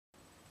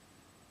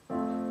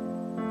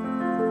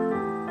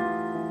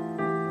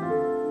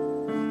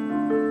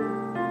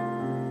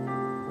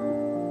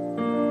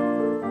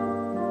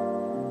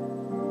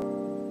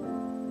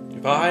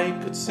If I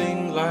could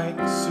sing like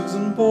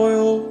Susan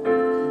Boyle,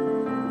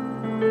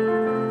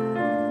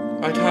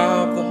 I'd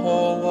have the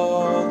whole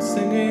world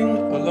singing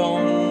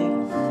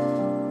along.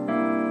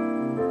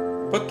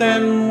 But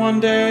then one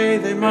day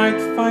they might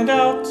find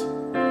out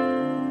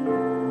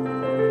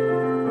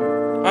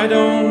I'd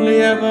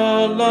only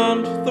ever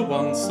learned the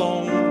one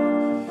song.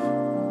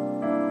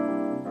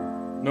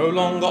 No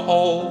longer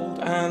old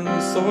and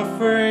so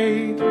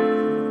afraid,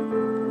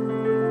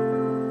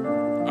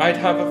 I'd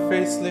have a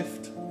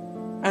facelift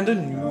and a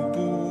new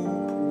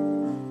boob.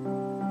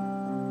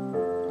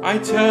 I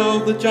tell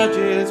the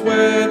judges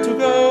where to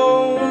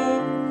go,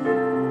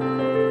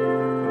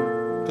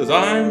 'cause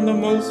I'm the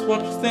most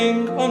watched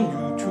thing on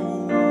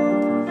YouTube.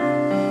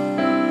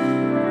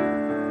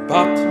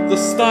 But the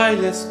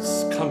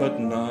stylists come at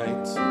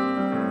night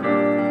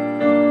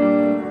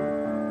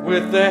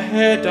with their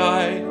hair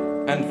dye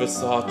and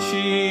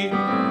Versace.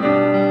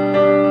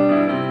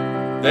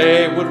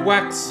 They would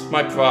wax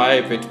my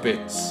private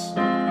bits.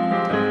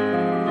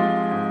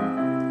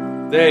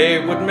 They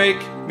would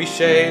make me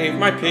shave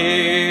my pits,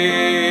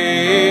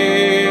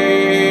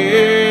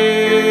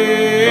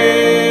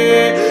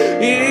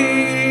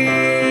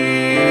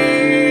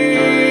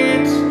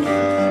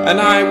 and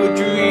I would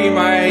dream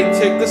I'd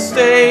take the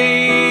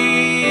stage.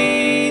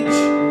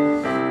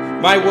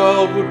 My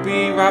world would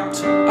be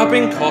wrapped up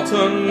in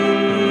cotton,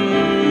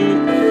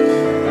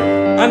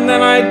 and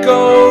then I'd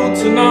go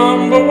to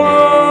number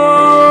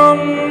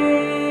one.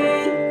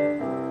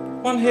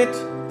 One hit,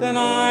 then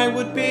I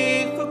would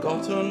be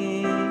forgotten.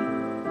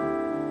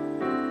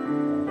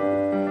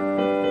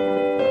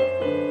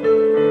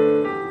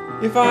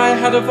 If I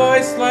had a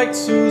voice like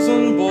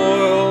Susan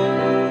Boyle,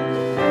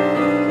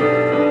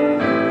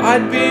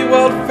 I'd be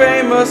world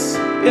famous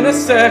in a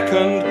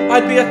second.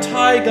 I'd be a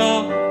tiger,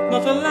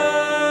 not a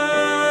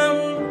lamb.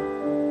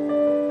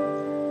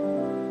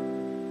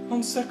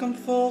 On second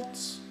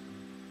thoughts,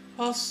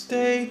 I'll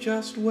stay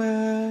just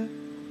where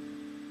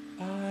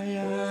I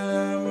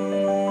am.